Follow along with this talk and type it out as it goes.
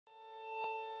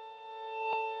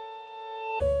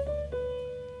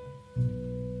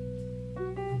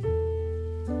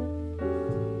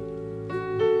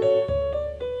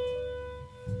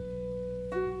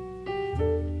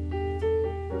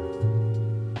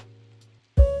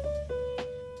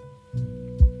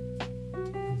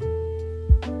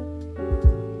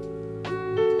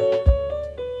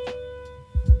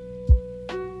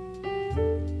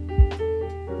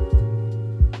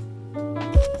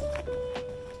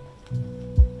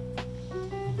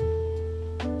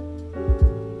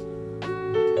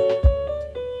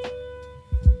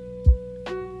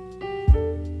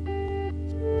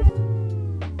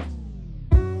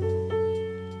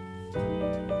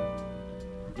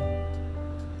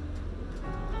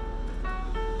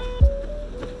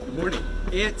morning.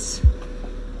 It's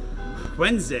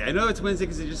Wednesday. I know it's Wednesday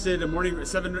because I just did a morning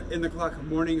 7 o'clock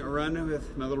morning run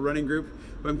with my little running group,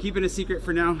 but I'm keeping a secret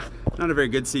for now. Not a very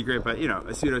good secret, but you know,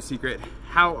 a pseudo secret.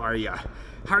 How are ya?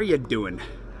 How are you doing?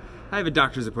 I have a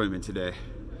doctor's appointment today,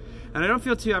 and I don't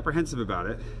feel too apprehensive about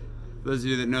it. For those of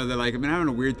you that know that, like, I've been having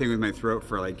a weird thing with my throat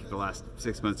for like the last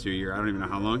 6 months to a year. I don't even know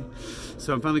how long.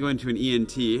 So I'm finally going to an ENT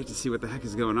to see what the heck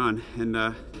is going on.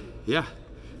 And yeah,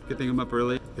 good thing I'm up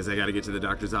early because I got to get to the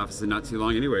doctor's office in not too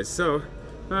long anyways. So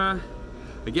I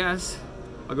guess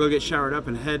I'll go get showered up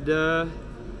and head to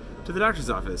the doctor's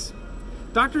office.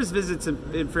 Doctor's visits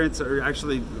in France are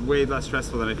actually way less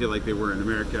stressful than I feel like they were in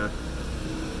America.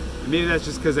 And maybe that's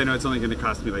just because I know it's only going to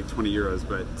cost me like 20 euros,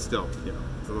 but still, you know,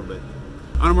 it's a little bit.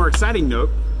 On a more exciting note,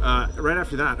 right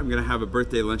after that, I'm going to have a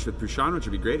birthday lunch with Puxan, which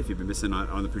would be great if you've been missing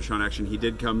on the Puxan action. He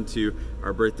did come to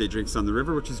our birthday drinks on the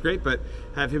river, which is great, but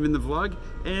have him in the vlog.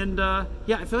 And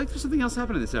yeah, I feel like there's something else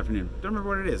happening this afternoon. Don't remember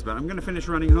what it is, but I'm going to finish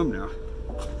running home now.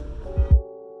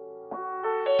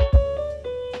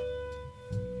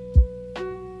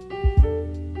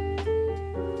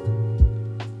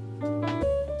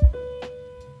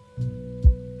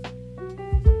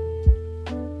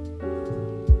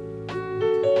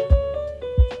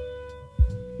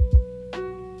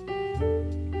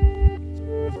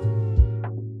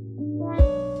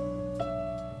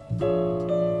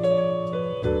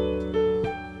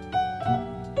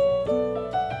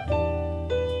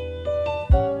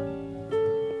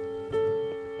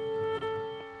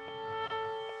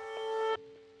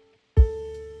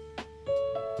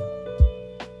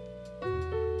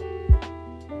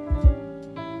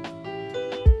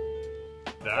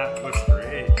 That looks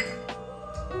great.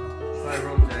 It's how I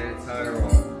roll, Jay. It's how I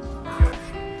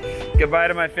roll. Goodbye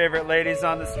to my favorite ladies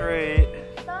on the street.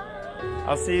 Bye.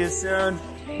 I'll see you soon.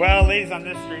 Well, ladies on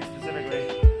this street specifically.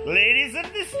 Ladies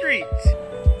of the street.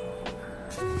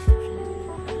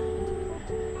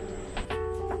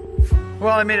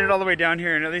 Well, I made it all the way down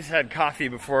here and at least had coffee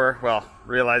before, well,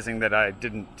 realizing that I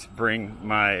didn't bring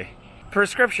my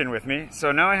prescription with me.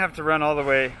 So now I have to run all the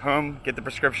way home, get the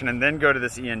prescription, and then go to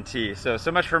this ENT. So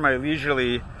much for my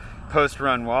leisurely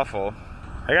post-run waffle.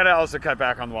 I gotta also cut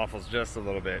back on the waffles just a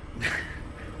little bit.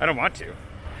 I don't want to,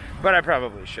 but I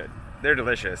probably should. They're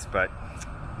delicious, but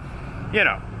you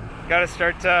know, gotta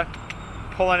start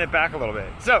pulling it back a little bit.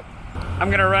 So I'm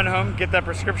gonna run home, get that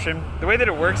prescription. The way that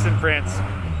it works in France,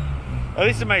 at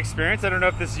least in my experience, I don't know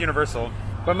if this is universal,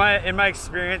 but in my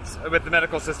experience with the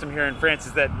medical system here in France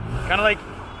is that kind of like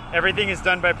everything is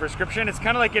done by prescription. It's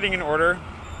kind of like getting an order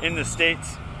in the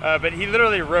States, but he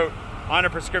literally wrote on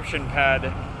a prescription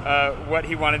pad what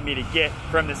he wanted me to get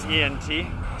from this ENT.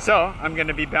 So I'm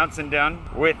gonna be bouncing down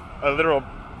with a literal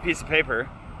piece of paper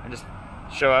and just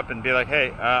show up and be like,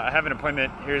 hey, I have an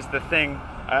appointment, here's the thing.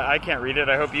 I can't read it,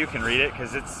 I hope you can read it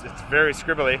because it's very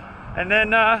scribbly. And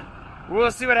then we'll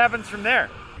see what happens from there.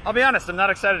 I'll be honest, I'm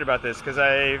not excited about this because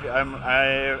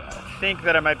I think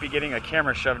that I might be getting a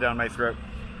camera shoved down my throat,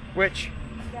 which,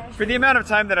 for the amount of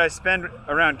time that I spend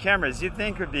around cameras, you'd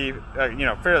think would be, you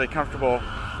know, fairly comfortable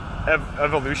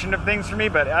evolution of things for me,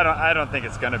 but I don't think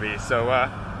it's gonna be. So,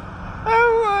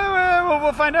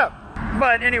 we'll find out.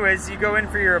 But anyways, you go in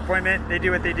for your appointment. They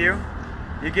do what they do.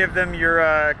 You give them your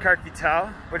carte vitale,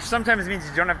 which sometimes means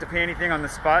you don't have to pay anything on the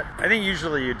spot. I think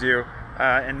usually you do,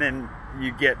 and then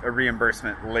you get a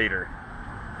reimbursement later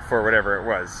for whatever it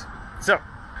was. So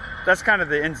that's kind of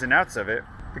the ins and outs of it.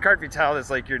 The carte vitale is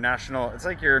like your national, it's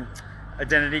like your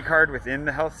identity card within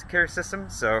the healthcare system.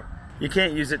 So you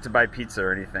can't use it to buy pizza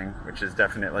or anything, which is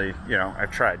definitely, you know,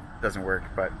 I've tried, doesn't work,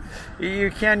 but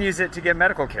you can use it to get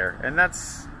medical care, and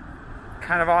that's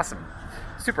kind of awesome.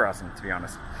 Super awesome, to be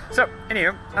honest. So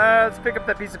anywho, let's pick up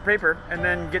that piece of paper and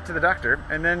then get to the doctor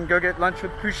and then go get lunch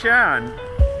with Puxan.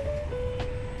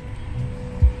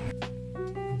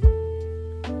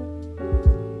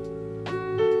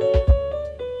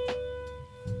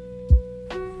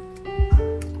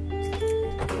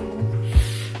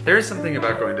 There is something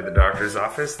about going to the doctor's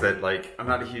office that, like, I'm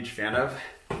not a huge fan of,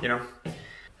 you know?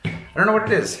 I don't know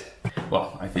what it is.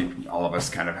 Well, I think all of us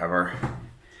kind of have our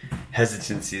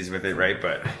hesitancies with it, right?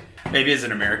 But maybe as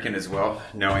an American as well,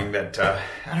 knowing that, I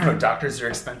don't know, doctors are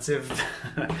expensive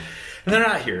and they're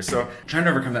not here. So trying to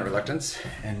overcome that reluctance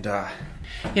and,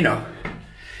 you know,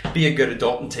 be a good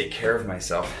adult and take care of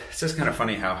myself. It's just kind of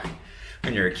funny how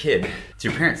when you're a kid, it's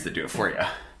your parents that do it for you.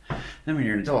 Then when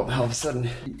you're an adult, all of a sudden,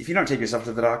 if you don't take yourself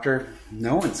to the doctor,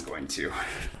 no one's going to.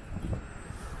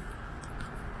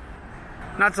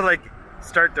 Not to like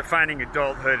start defining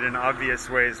adulthood in obvious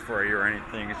ways for you or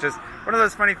anything. It's just one of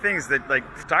those funny things that, like,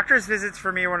 doctor's visits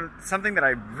for me are something that I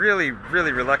really,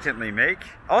 really reluctantly make.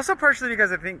 Also partially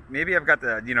because I think maybe I've got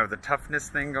the, you know, the toughness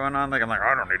thing going on. Like, I'm like,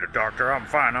 I don't need a doctor, I'm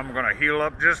fine, I'm gonna heal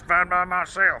up just fine by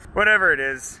myself. Whatever it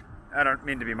is. I don't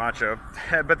mean to be macho,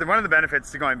 but one of the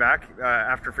benefits to going back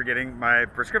after forgetting my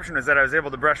prescription is that I was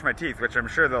able to brush my teeth, which I'm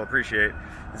sure they'll appreciate.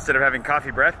 Instead of having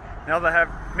coffee breath, now they'll have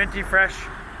minty, fresh,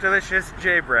 delicious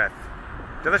J breath.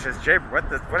 Delicious J, what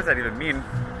does that even mean?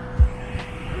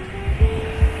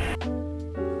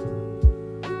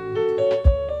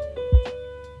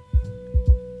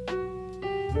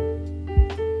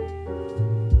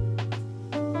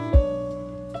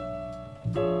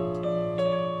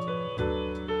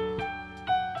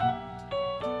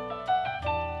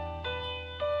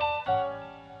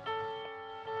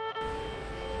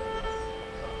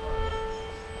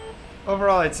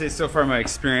 Overall, I'd say so far my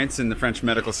experience in the French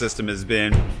medical system has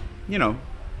been, you know,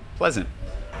 pleasant.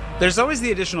 There's always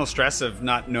the additional stress of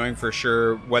not knowing for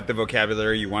sure what the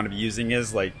vocabulary you want to be using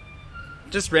is, like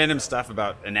just random stuff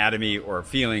about anatomy or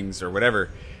feelings or whatever.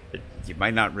 You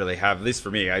might not really have, at least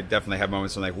for me, I definitely have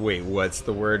moments when I'm like, wait, what's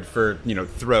the word for, you know,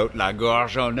 throat, la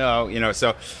gorge, oh no, you know,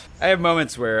 so I have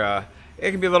moments where it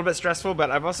can be a little bit stressful,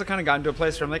 but I've also kind of gotten to a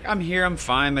place where I'm like, I'm here, I'm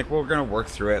fine, like, we're gonna work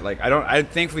through it. Like, I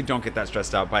thankfully don't get that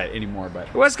stressed out by it anymore, but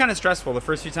it was kind of stressful the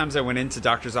first few times I went into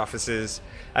doctor's offices.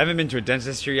 I haven't been to a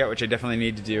dentist here yet, which I definitely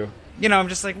need to do. You know, I'm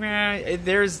just like, man,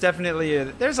 there's definitely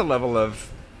there's a level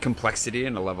of complexity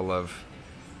and a level of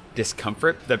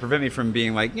discomfort that prevent me from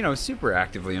being, like, you know, super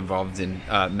actively involved in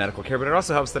medical care, but it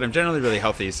also helps that I'm generally really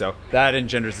healthy, so that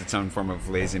engenders its own form of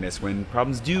laziness when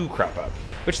problems do crop up,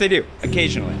 which they do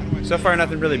occasionally. So far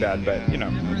nothing really bad, but you know,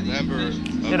 it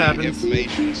happens.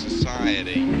 Information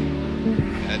society.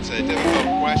 That's a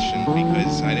difficult question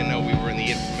because I didn't know we were in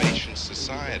the information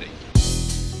society.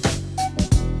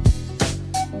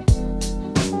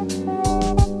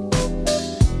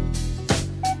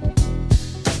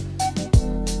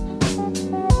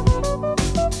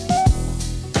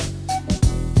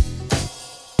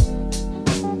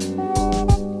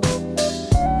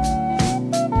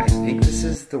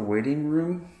 The waiting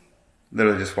room.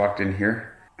 Literally just walked in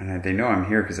here, and they know I'm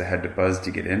here because I had to buzz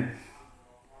to get in.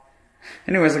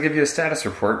 Anyways, I'll give you a status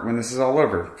report when this is all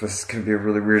over. This is going to be a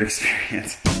really weird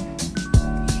experience.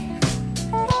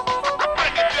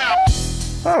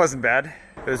 Well, that wasn't bad.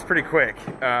 It was pretty quick.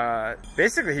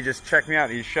 Basically, he just checked me out.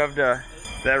 He shoved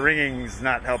that ringing's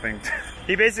not helping.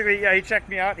 He basically, yeah, he checked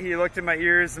me out. He looked at my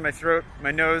ears and my throat,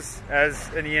 my nose, as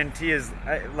an ENT is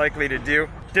likely to do.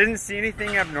 Didn't see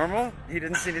anything abnormal. He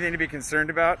didn't see anything to be concerned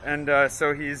about. And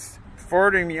so he's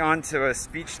forwarding me on to a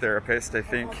speech therapist, I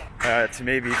think, to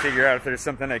maybe figure out if there's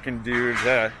something I can do,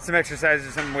 some exercises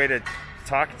or some way to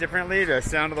talk differently to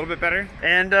sound a little bit better,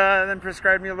 and then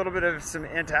prescribed me a little bit of some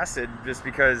antacid just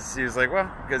because he was like,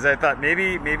 well, because I thought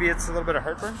maybe it's a little bit of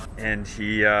heartburn, and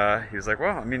he was like,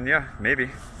 well, I mean, yeah,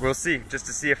 maybe we'll see, just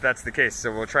to see if that's the case.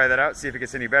 So we'll try that out, see if it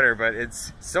gets any better. But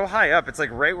it's so high up, it's like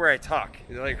right where I talk.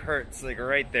 It like hurts, like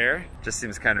right there. Just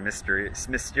seems kind of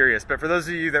mysterious. But for those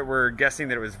of you that were guessing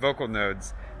that it was vocal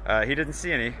nodes, he didn't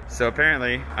see any, so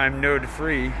apparently I'm node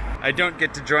free. I don't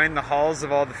get to join the halls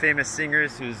of all the famous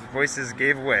singers whose voices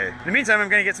gave way. In the meantime, I'm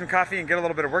gonna get some coffee and get a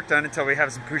little bit of work done until we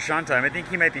have some Puxan time. I think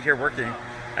he might be here working,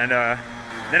 and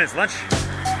then it's lunch.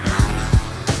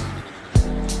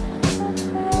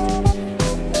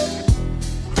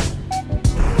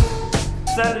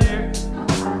 Salut!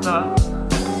 Ça va?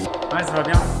 Ouais, ça va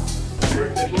bien?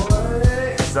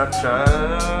 Such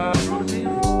a routine.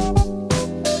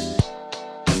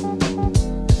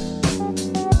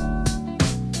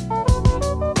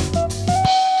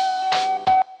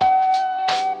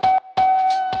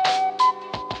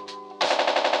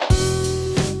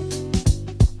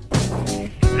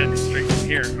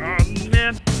 Here. Oh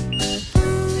man.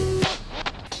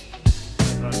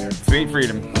 Sweet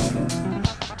freedom.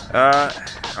 Alright,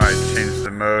 change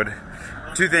the mode.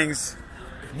 Two things.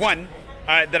 One,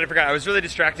 that I forgot. I was really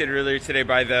distracted earlier today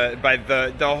by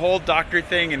the whole doctor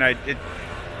thing, and it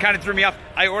kind of threw me off.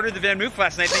 I ordered the Van Moof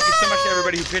last night. Thank you so much to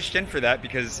everybody who pitched in for that,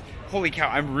 because holy cow,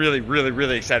 I'm really, really,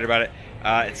 really excited about it.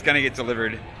 It's gonna get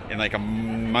delivered in like a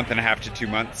month and a half to 2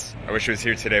 months. I wish it was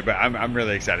here today, but I'm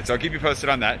really excited. So I'll keep you posted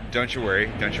on that. Don't you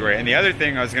worry, don't you worry. And the other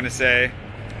thing I was gonna say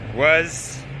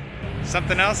was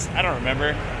something else. I don't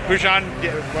remember. Puxan,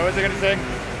 what was I gonna say?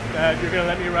 You're gonna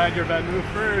let me ride your Van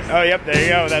Moof first. Oh, yep, there you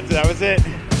go. That was it.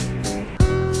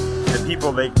 The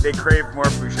people, they crave more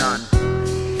Puxan.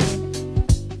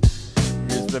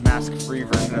 Here's the mask-free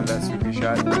version of that scoopy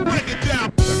shot. Don't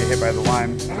get hit by the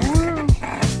lime.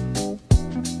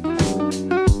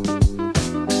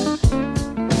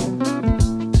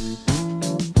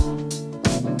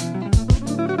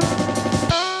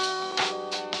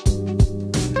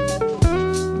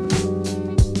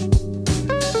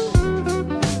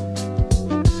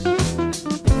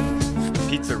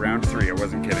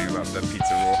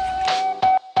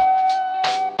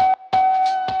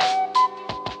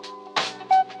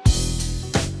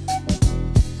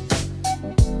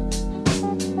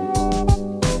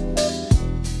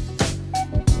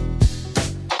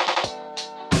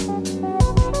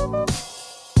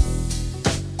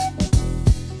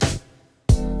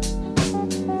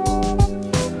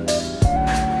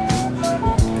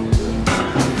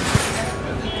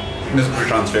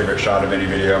 Puxan's favorite shot of any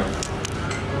video.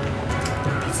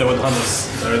 Pizza with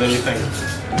hummus, better than you think.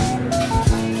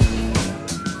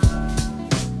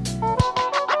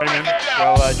 Right, man.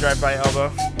 Well, drive by Elbow.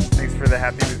 Thanks for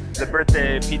the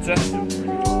birthday pizza.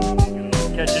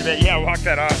 Catch you in a bit. Yeah, walk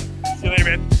that off. See you later,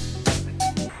 man.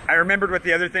 I remembered what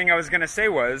the other thing I was gonna say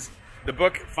was, the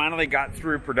book finally got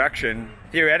through production.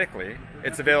 Theoretically,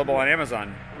 it's available on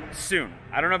Amazon soon.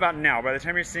 I don't know about now. By the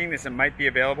time you're seeing this, it might be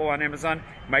available on Amazon.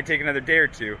 It might take another day or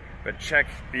two, but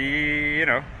be,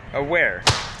 aware.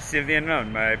 Sea of the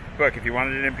Unknown, my book. If you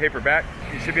wanted it in paperback,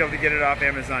 you should be able to get it off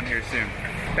Amazon here soon.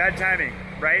 Bad timing,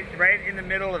 right in the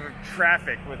middle of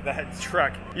traffic with that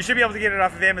truck. You should be able to get it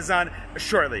off of Amazon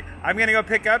shortly. I'm gonna go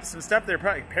pick up some stuff. There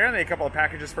are apparently a couple of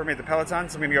packages for me at the Peloton,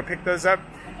 so I'm gonna go pick those up.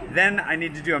 Then I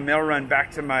need to do a mail run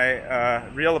back to my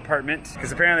real apartment,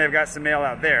 because apparently I've got some mail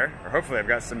out there, or hopefully I've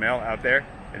got some mail out there.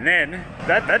 And then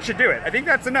that should do it. I think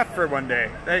that's enough for one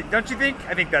day. Don't you think?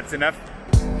 I think that's enough.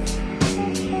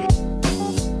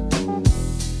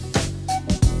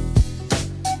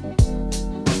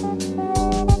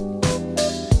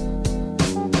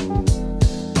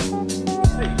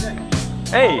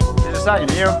 Hey, just talking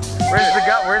to you. Where's the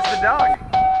dog?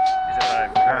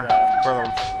 He's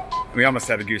alive. We almost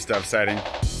had a Gustav sighting.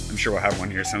 I'm sure we'll have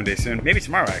one here someday soon. Maybe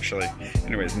tomorrow, actually.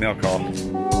 Anyways, mail call.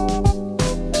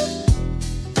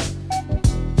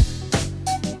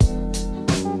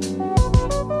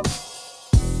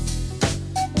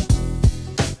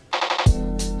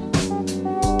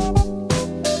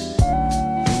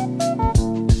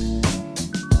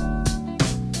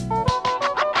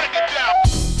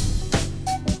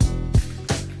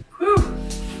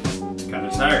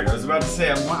 Tired. I was about to say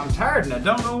I'm tired and I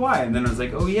don't know why, and then I was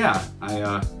like, oh yeah,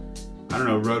 I don't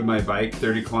know, rode my bike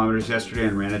 30 kilometers yesterday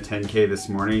and ran a 10K this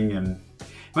morning, and it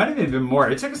might have even been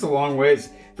more. It took us a long ways.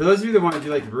 For those of you that want to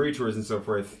do like brewery tours and so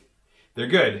forth, they're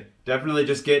good. Definitely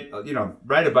just get,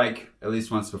 ride a bike at least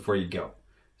once before you go.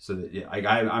 So that, yeah,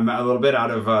 I'm a little bit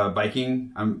out of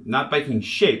biking. I'm not biking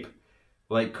shape,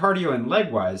 like cardio and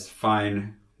leg wise,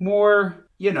 fine. More,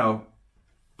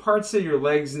 parts of your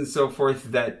legs and so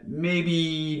forth that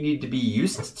maybe need to be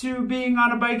used to being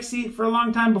on a bike seat for a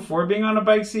long time before being on a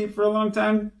bike seat for a long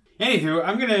time. Anywho,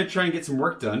 I'm gonna try and get some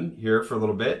work done here for a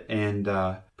little bit and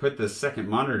put the second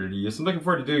monitor to use. I'm looking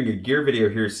forward to doing a gear video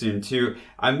here soon too.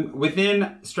 I'm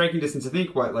within striking distance, I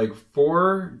think, like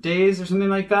 4 days or something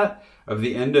like that, of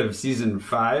the end of season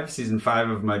 5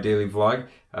 of my daily vlog,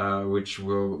 which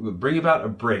will bring about a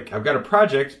break. I've got a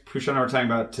project, Puxan and I were talking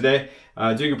about today,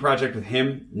 doing a project with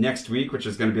him next week, which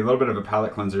is going to be a little bit of a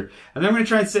palate cleanser. And then I'm going to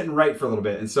try and sit and write for a little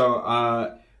bit. And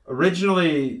so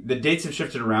originally the dates have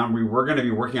shifted around. We were going to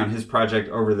be working on his project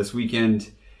over this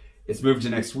weekend. It's moved to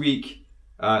next week.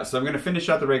 So I'm going to finish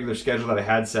out the regular schedule that I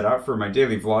had set out for my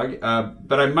daily vlog.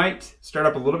 But I might start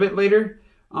up a little bit later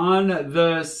on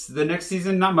the next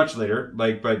season, not much later,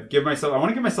 but I want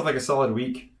to give myself like a solid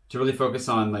week to really focus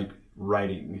on like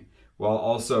writing while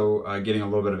also getting a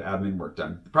little bit of admin work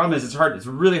done. The problem is it's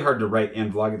really hard to write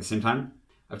and vlog at the same time.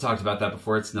 I've talked about that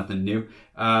before, it's nothing new.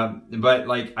 But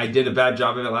like I did a bad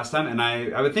job of it last time, and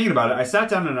I was thinking about it. I sat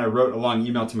down and I wrote a long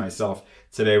email to myself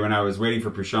today when I was waiting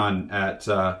for Puxan at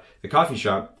the coffee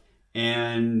shop,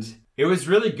 and it was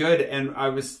really good. And I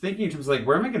was thinking in terms of like,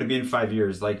 where am I going to be in 5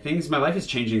 years? Like my life is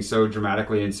changing so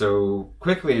dramatically and so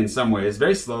quickly in some ways,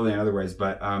 very slowly in other ways,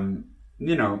 but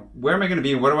where am I going to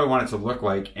be and what do I want it to look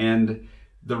like? And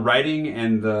the writing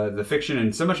and the fiction,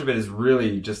 and so much of it is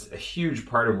really just a huge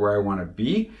part of where I want to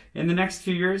be in the next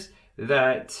few years.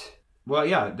 Or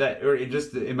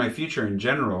just in my future in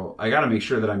general, I got to make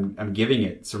sure that I'm giving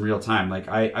it some real time. Like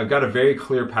I've got a very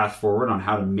clear path forward on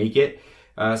how to make it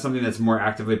something that's more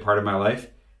actively part of my life.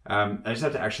 I just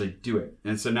have to actually do it.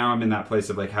 And so now I'm in that place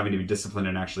of like having to be disciplined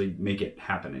and actually make it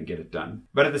happen and get it done.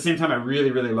 But at the same time, I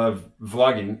really, really love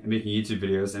vlogging and making YouTube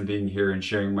videos and being here and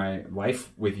sharing my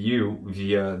life with you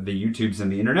via the YouTubes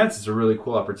and the internets. It's a really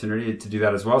cool opportunity to do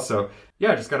that as well. So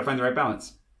yeah, I just got to find the right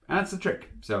balance. And that's the trick.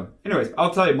 So anyways,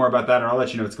 I'll tell you more about that, or I'll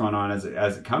let you know what's going on as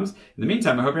it comes. In the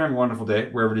meantime, I hope you're having a wonderful day,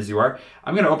 wherever it is you are.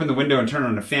 I'm going to open the window and turn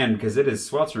on a fan because it is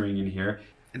sweltering in here.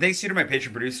 And thanks to my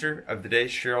patron producer of the day,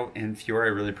 Sheryl and Fiore. I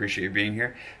really appreciate you being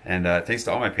here. And thanks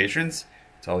to all my patrons,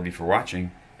 to all of you for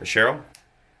watching. But Sheryl,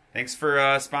 thanks for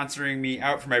sponsoring me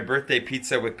out for my birthday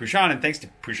pizza with Puxan. And thanks to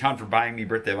Puxan for buying me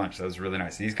birthday lunch. That was really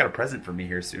nice. And he's got a present for me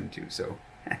here soon too. So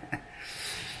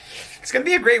it's going to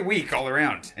be a great week all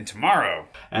around. And tomorrow.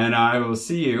 And I will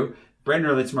see you bright and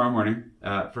early tomorrow morning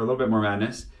for a little bit more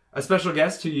madness. A special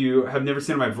guest who you have never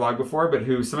seen on my vlog before, but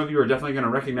who some of you are definitely going to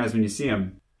recognize when you see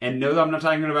him. And know that I'm not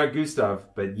talking about Gustav,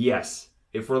 but yes,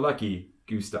 if we're lucky,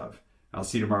 Gustav. I'll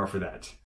see you tomorrow for that.